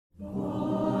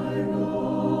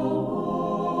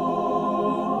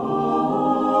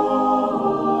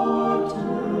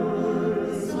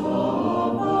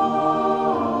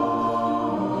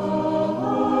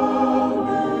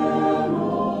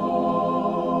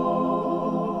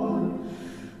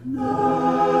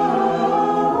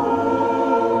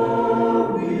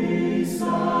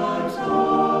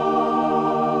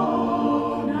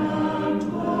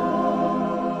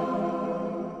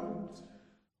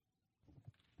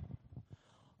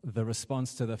The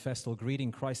response to the festal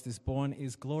greeting, Christ is born,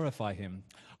 is glorify him.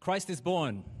 Christ is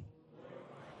born.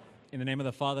 In the name of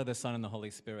the Father, the Son, and the Holy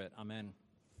Spirit. Amen.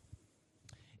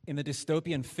 In the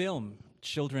dystopian film,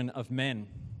 Children of Men,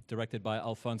 directed by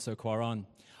Alfonso Cuarón,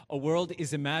 a world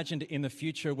is imagined in the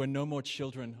future where no more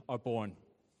children are born.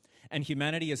 And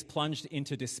humanity is plunged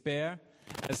into despair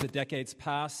as the decades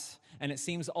pass, and it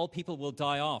seems all people will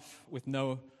die off with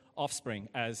no offspring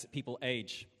as people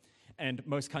age, and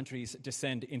most countries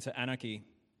descend into anarchy.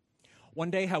 One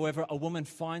day, however, a woman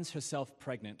finds herself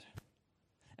pregnant,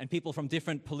 and people from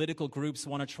different political groups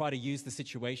want to try to use the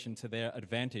situation to their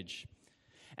advantage.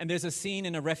 And there's a scene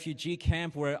in a refugee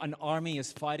camp where an army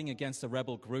is fighting against a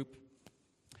rebel group,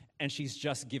 and she's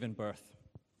just given birth.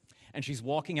 And she's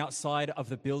walking outside of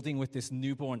the building with this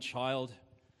newborn child,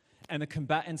 and the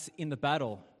combatants in the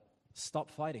battle stop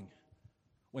fighting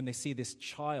when they see this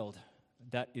child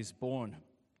that is born.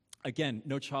 Again,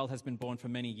 no child has been born for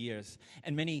many years,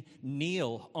 and many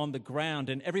kneel on the ground,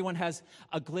 and everyone has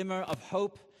a glimmer of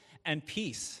hope and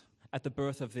peace at the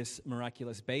birth of this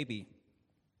miraculous baby.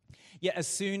 Yet as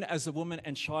soon as the woman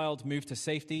and child move to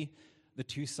safety, the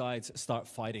two sides start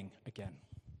fighting again.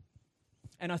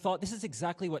 And I thought this is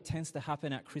exactly what tends to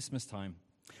happen at Christmas time,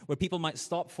 where people might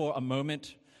stop for a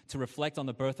moment to reflect on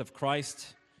the birth of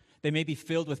Christ. They may be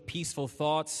filled with peaceful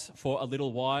thoughts for a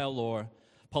little while, or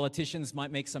politicians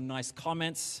might make some nice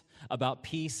comments about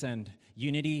peace and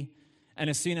unity. And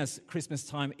as soon as Christmas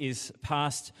time is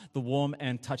past, the warm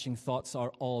and touching thoughts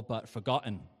are all but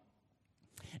forgotten.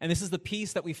 And this is the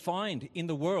peace that we find in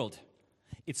the world.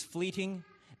 It's fleeting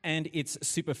and it's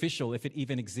superficial, if it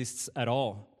even exists at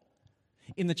all.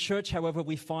 In the church, however,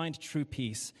 we find true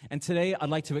peace. And today I'd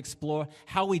like to explore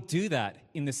how we do that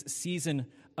in this season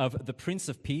of the Prince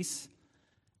of Peace.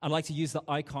 I'd like to use the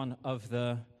icon of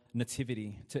the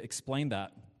Nativity to explain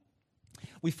that.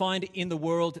 We find in the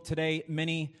world today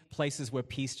many places where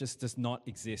peace just does not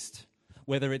exist.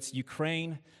 Whether it's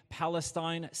Ukraine,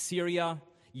 Palestine, Syria,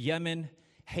 Yemen,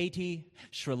 Haiti,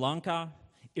 Sri Lanka,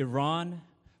 Iran,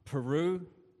 Peru,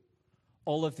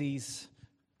 all of these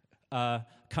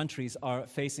countries are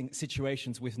facing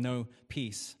situations with no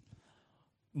peace.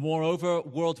 Moreover,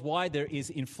 worldwide there is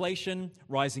inflation,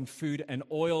 rising food and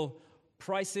oil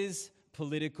prices,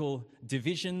 political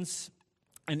divisions,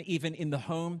 and even in the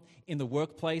home, in the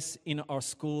workplace, in our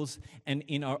schools, and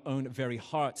in our own very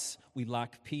hearts, we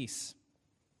lack peace.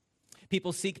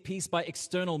 People seek peace by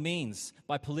external means,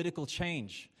 by political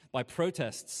change, by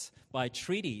protests, by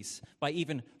treaties, by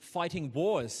even fighting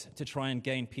wars to try and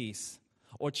gain peace,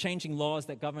 or changing laws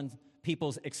that govern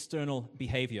people's external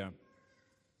behavior.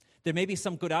 There may be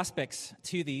some good aspects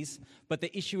to these, but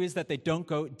the issue is that they don't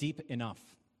go deep enough.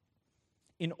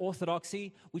 In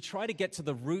Orthodoxy, we try to get to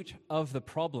the root of the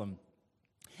problem.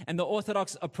 And the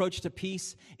Orthodox approach to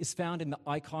peace is found in the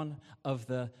icon of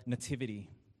the Nativity.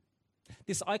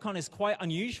 This icon is quite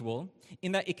unusual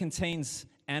in that it contains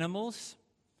animals,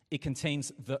 it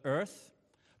contains the earth,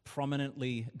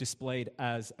 prominently displayed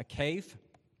as a cave,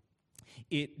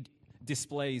 it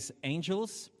displays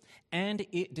angels, and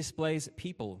it displays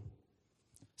people.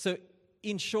 So,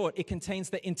 in short, it contains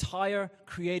the entire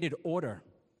created order,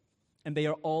 and they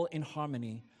are all in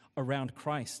harmony around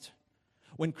Christ.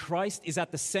 When Christ is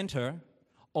at the center,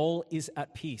 all is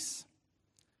at peace.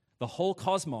 The whole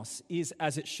cosmos is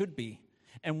as it should be,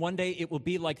 and one day it will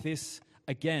be like this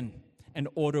again, and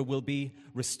order will be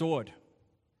restored.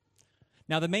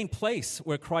 Now, the main place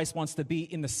where Christ wants to be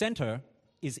in the center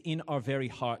is in our very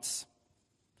hearts.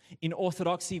 In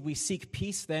Orthodoxy, we seek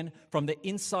peace then from the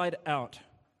inside out.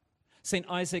 St.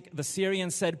 Isaac the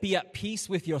Syrian said, "Be at peace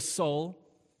with your soul,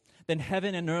 then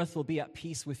heaven and earth will be at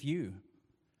peace with you."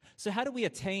 So how do we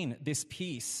attain this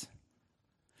peace?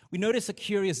 We notice a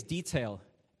curious detail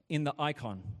in the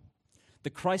icon. The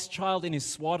Christ child in his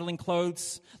swaddling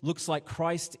clothes looks like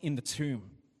Christ in the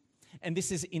tomb. And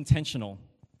this is intentional.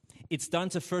 It's done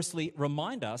to firstly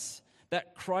remind us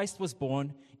that Christ was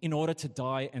born in order to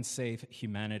die and save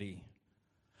humanity.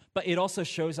 But it also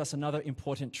shows us another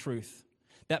important truth,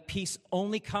 that peace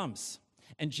only comes,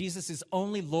 and Jesus is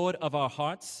only Lord of our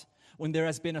hearts, when there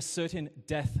has been a certain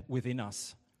death within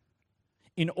us.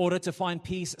 In order to find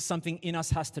peace, something in us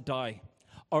has to die.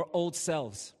 Our old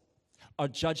selves, our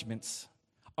judgments,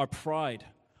 our pride,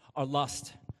 our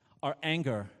lust, our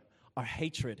anger, our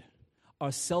hatred,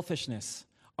 our selfishness,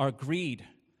 our greed,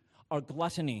 our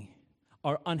gluttony,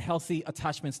 our unhealthy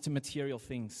attachments to material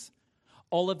things.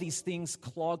 All of these things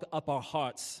clog up our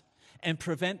hearts and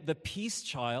prevent the peace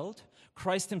child,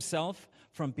 Christ himself,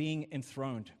 from being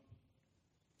enthroned.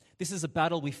 This is a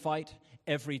battle we fight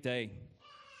every day.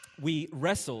 We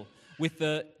wrestle with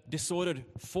the disordered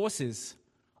forces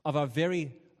of our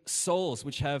very souls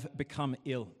which have become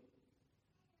ill.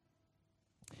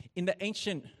 In the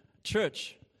ancient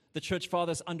church, the church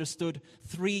fathers understood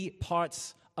 3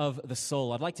 parts of the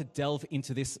soul. I'd like to delve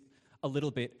into this a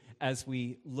little bit as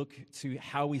we look to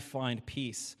how we find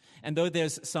peace. And though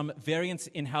there's some variance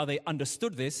in how they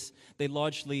understood this, they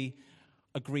largely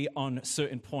agree on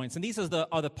certain points. And these are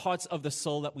the parts of the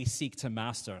soul that we seek to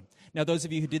master. Now, those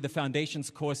of you who did the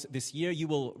Foundations course this year, you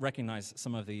will recognize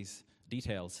some of these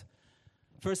details.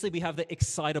 Firstly, we have the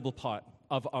excitable part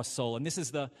of our soul, and this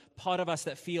is the part of us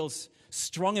that feels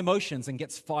strong emotions and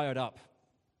gets fired up.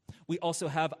 We also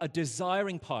have a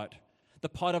desiring part, the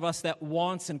part of us that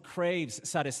wants and craves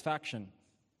satisfaction.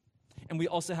 And we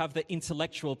also have the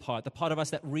intellectual part, the part of us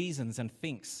that reasons and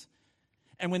thinks.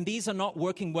 And when these are not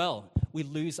working well, we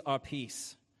lose our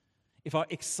peace. If our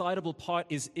excitable part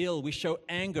is ill, we show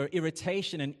anger,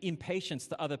 irritation, and impatience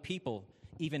to other people,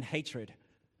 even hatred.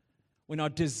 When our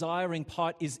desiring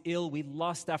part is ill, we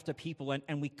lust after people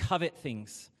and we covet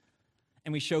things.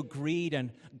 And we show greed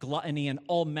and gluttony and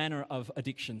all manner of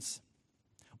addictions.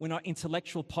 When our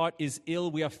intellectual part is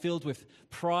ill, we are filled with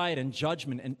pride and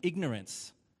judgment and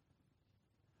ignorance.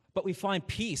 But we find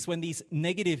peace when these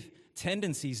negative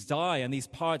tendencies die and these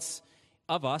parts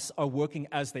of us are working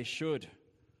as they should.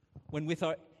 When with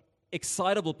our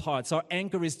excitable parts, our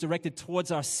anger is directed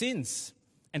towards our sins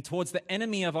and towards the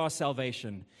enemy of our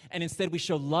salvation, and instead we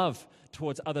show love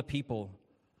towards other people.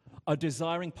 Our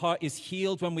desiring part is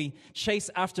healed when we chase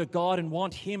after God and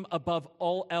want Him above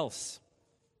all else.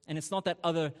 And it's not that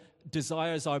other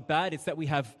desires are bad, it's that we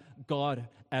have God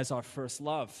as our first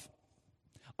love.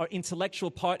 Our intellectual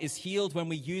part is healed when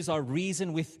we use our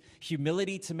reason with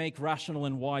humility to make rational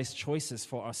and wise choices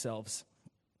for ourselves.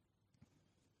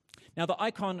 Now, the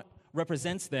icon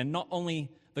represents then not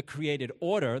only the created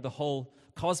order, the whole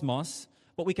cosmos,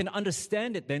 but we can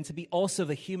understand it then to be also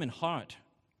the human heart,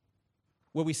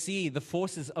 where we see the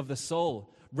forces of the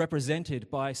soul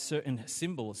represented by certain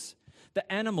symbols. The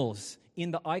animals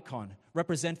in the icon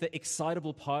represent the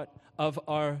excitable part of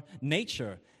our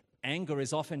nature. Anger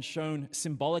is often shown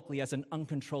symbolically as an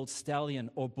uncontrolled stallion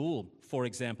or bull, for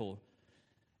example.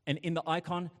 And in the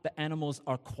icon, the animals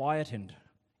are quietened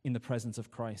in the presence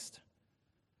of Christ.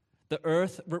 The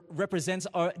earth represents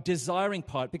our desiring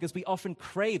part because we often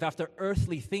crave after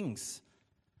earthly things.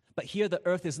 But here the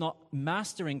earth is not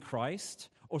mastering Christ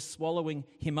or swallowing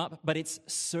Him up, but it's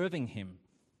serving Him.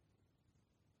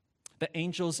 The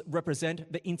angels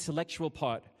represent the intellectual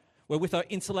part, where with our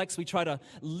intellects we try to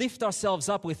lift ourselves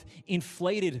up with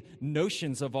inflated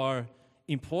notions of our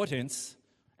importance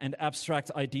and abstract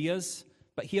ideas.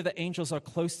 But here the angels are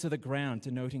close to the ground,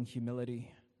 denoting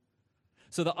humility.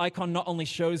 So the icon not only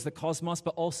shows the cosmos,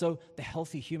 but also the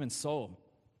healthy human soul,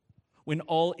 when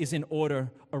all is in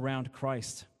order around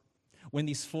Christ. When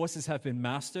these forces have been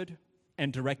mastered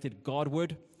and directed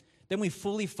Godward, then we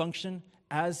fully function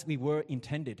as we were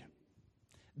intended.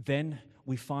 Then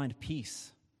we find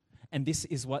peace. And this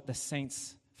is what the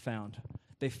saints found.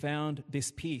 They found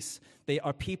this peace. They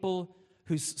are people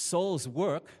whose souls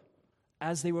work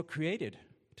as they were created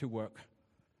to work.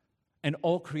 And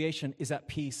all creation is at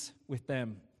peace with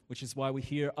them, which is why we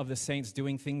hear of the saints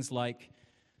doing things like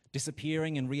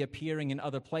disappearing and reappearing in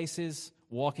other places,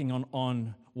 walking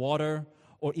on water,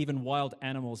 or even wild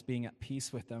animals being at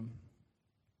peace with them.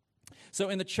 So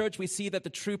in the church, we see that the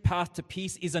true path to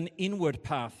peace is an inward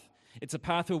path. It's a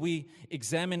path where we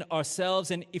examine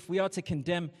ourselves, and if we are to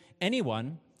condemn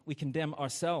anyone, we condemn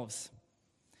ourselves.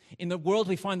 In the world,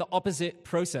 we find the opposite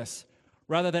process.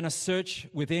 Rather than a search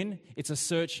within, it's a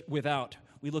search without.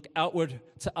 We look outward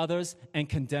to others and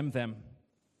condemn them.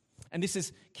 And this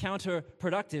is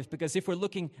counterproductive because if we're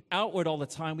looking outward all the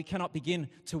time, we cannot begin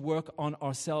to work on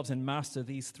ourselves and master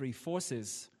these 3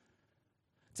 forces.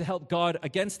 To help guard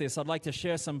against this, I'd like to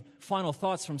share some final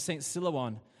thoughts from St.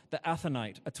 Silouan, the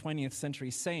Athonite, a 20th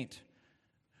century saint.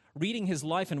 Reading his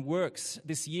life and works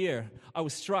this year, I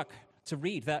was struck to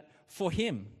read that for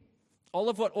him, all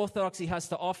of what Orthodoxy has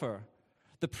to offer,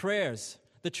 the prayers,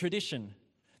 the tradition,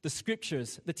 the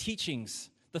scriptures, the teachings,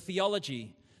 the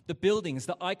theology, the buildings,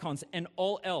 the icons, and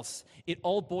all else, it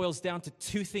all boils down to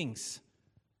 2 things: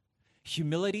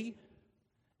 humility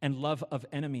and love of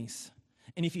enemies.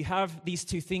 And if you have these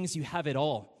 2 things, you have it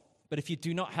all. But if you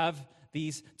do not have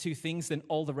these 2 things, then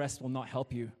all the rest will not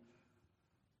help you.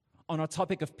 On our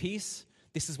topic of peace,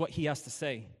 this is what he has to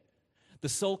say. The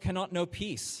soul cannot know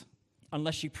peace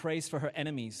unless she prays for her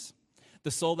enemies.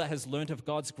 The soul that has learnt of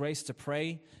God's grace to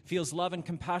pray feels love and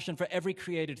compassion for every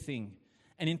created thing,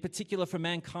 and in particular for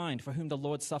mankind, for whom the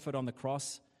Lord suffered on the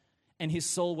cross, and his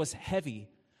soul was heavy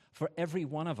for every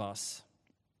one of us.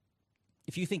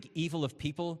 If you think evil of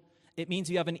people, it means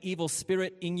you have an evil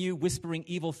spirit in you, whispering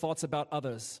evil thoughts about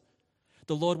others.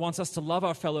 The Lord wants us to love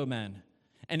our fellow man.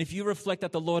 And if you reflect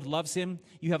that the Lord loves him,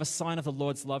 you have a sign of the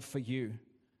Lord's love for you.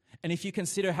 And if you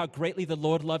consider how greatly the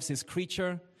Lord loves his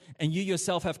creature, and you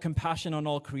yourself have compassion on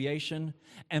all creation,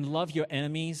 and love your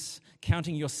enemies,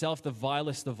 counting yourself the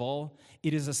vilest of all,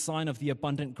 it is a sign of the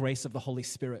abundant grace of the Holy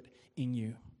Spirit in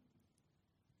you.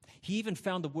 He even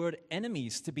found the word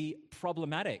enemies to be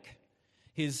problematic.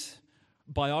 His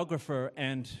biographer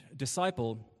and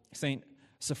disciple, St.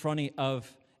 Sophrony of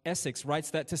Essex,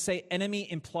 writes that to say enemy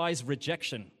implies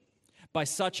rejection. By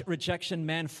such rejection,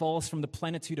 man falls from the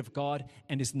plenitude of God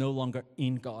and is no longer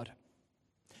in God.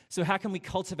 So how can we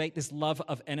cultivate this love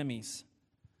of enemies?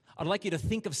 I'd like you to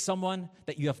think of someone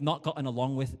that you have not gotten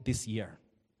along with this year.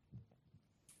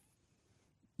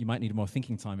 You might need more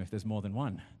thinking time if there's more than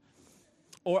one.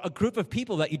 Or a group of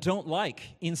people that you don't like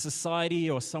in society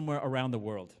or somewhere around the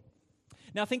world.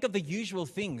 Now think of the usual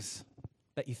things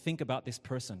that you think about this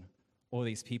person or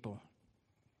these people.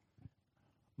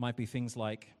 Might be things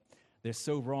like, they're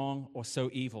so wrong or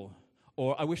so evil,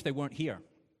 or I wish they weren't here,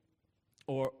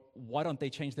 or why don't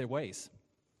they change their ways?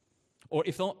 Or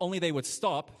if only they would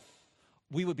stop,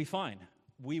 we would be fine,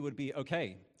 we would be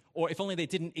okay. Or if only they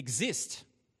didn't exist,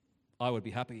 I would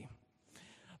be happy.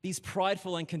 These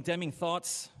prideful and condemning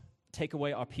thoughts take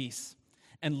away our peace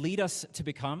and lead us to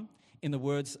become, in the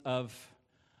words of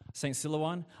St.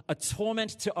 Silouan, a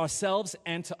torment to ourselves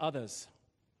and to others.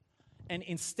 And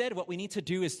instead, what we need to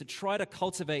do is to try to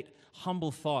cultivate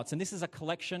humble thoughts. And this is a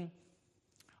collection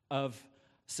of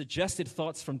suggested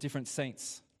thoughts from different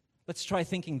saints. Let's try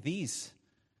thinking these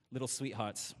little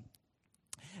sweethearts.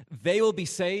 They will be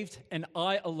saved, and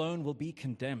I alone will be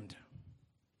condemned.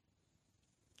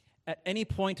 At any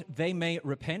point, they may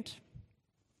repent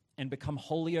and become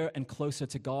holier and closer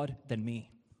to God than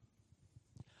me.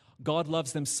 God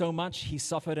loves them so much, he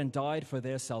suffered and died for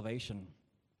their salvation.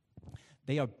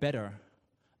 They are better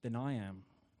than I am.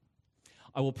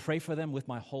 I will pray for them with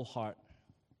my whole heart.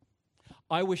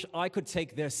 I wish I could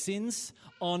take their sins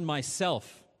on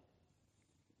myself,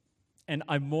 and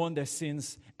I mourn their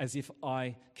sins as if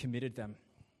I committed them.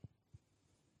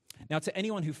 Now, to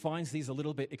anyone who finds these a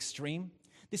little bit extreme,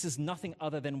 this is nothing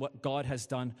other than what God has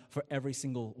done for every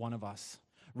single one of us.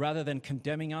 Rather than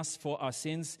condemning us for our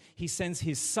sins, he sends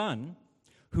his Son,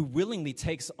 who willingly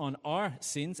takes on our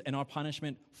sins and our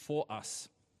punishment for us.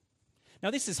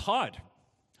 Now, this is hard.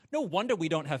 No wonder we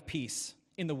don't have peace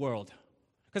in the world,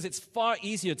 because it's far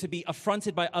easier to be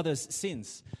affronted by others'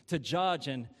 sins, to judge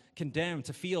and condemn,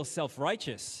 to feel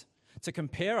self-righteous, to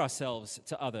compare ourselves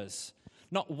to others.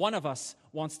 Not one of us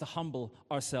wants to humble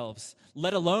ourselves,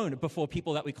 let alone before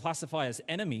people that we classify as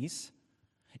enemies.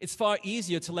 It's far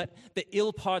easier to let the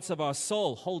ill parts of our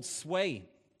soul hold sway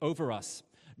over us,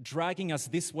 dragging us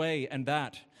this way and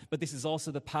that. But this is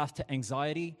also the path to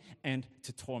anxiety and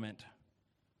to torment.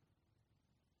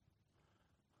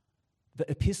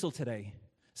 The epistle today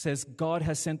says God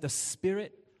has sent the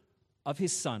Spirit of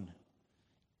his Son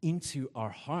into our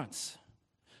hearts.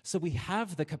 So we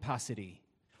have the capacity.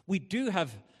 We do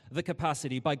have the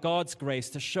capacity by God's grace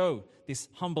to show this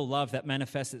humble love that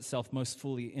manifests itself most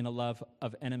fully in a love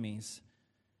of enemies.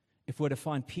 If we're to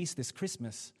find peace this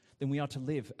Christmas, then we are to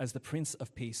live as the Prince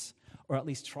of Peace, or at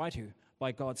least try to,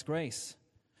 by God's grace.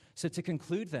 So to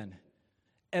conclude then,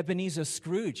 Ebenezer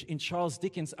Scrooge in Charles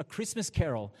Dickens' A Christmas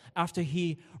Carol, after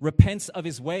he repents of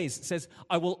his ways, says,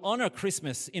 I will honor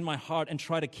Christmas in my heart and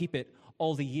try to keep it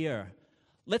all the year.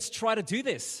 Let's try to do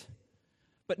this,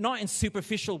 but not in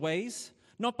superficial ways,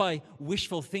 not by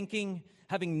wishful thinking,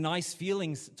 having nice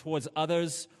feelings towards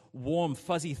others, warm,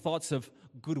 fuzzy thoughts of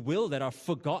goodwill that are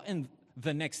forgotten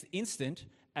the next instant,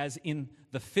 as in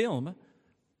the film,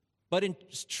 but in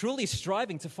truly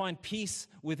striving to find peace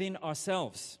within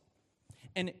ourselves.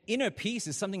 And inner peace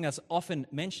is something that's often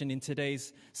mentioned in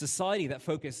today's society that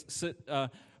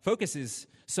focuses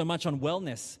so much on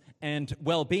wellness and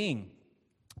well-being.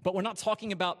 But we're not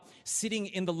talking about sitting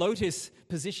in the lotus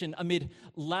position amid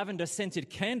lavender-scented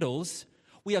candles.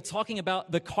 We are talking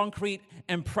about the concrete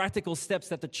and practical steps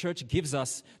that the church gives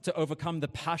us to overcome the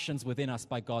passions within us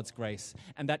by God's grace.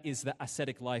 And that is the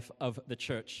ascetic life of the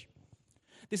church.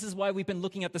 This is why we've been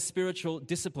looking at the spiritual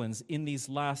disciplines in these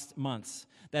last months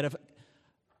that have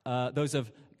those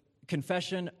of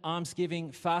confession,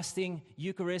 almsgiving, fasting,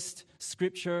 Eucharist,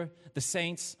 Scripture, the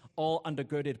saints, all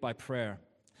undergirded by prayer.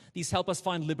 These help us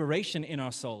find liberation in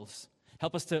our souls,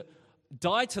 help us to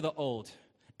die to the old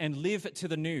and live to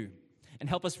the new, and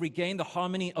help us regain the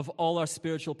harmony of all our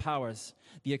spiritual powers,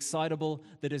 the excitable,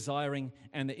 the desiring,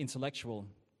 and the intellectual.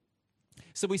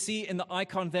 So we see in the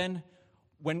icon then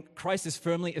When Christ is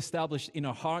firmly established in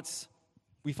our hearts,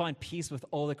 we find peace with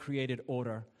all the created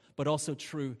order, but also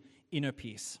true inner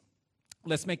peace.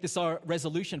 Let's make this our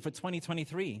resolution for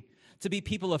 2023, to be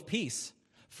people of peace,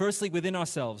 firstly within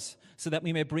ourselves, so that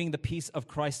we may bring the peace of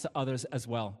Christ to others as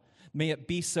well. May it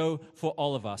be so for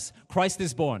all of us. Christ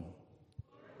is born. In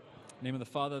the name of the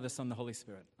Father, the Son, and the Holy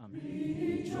Spirit. Amen.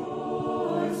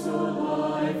 Rejoice, O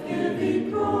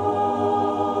life-giving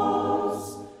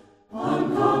cross,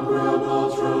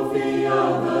 unconquerable trophy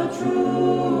of the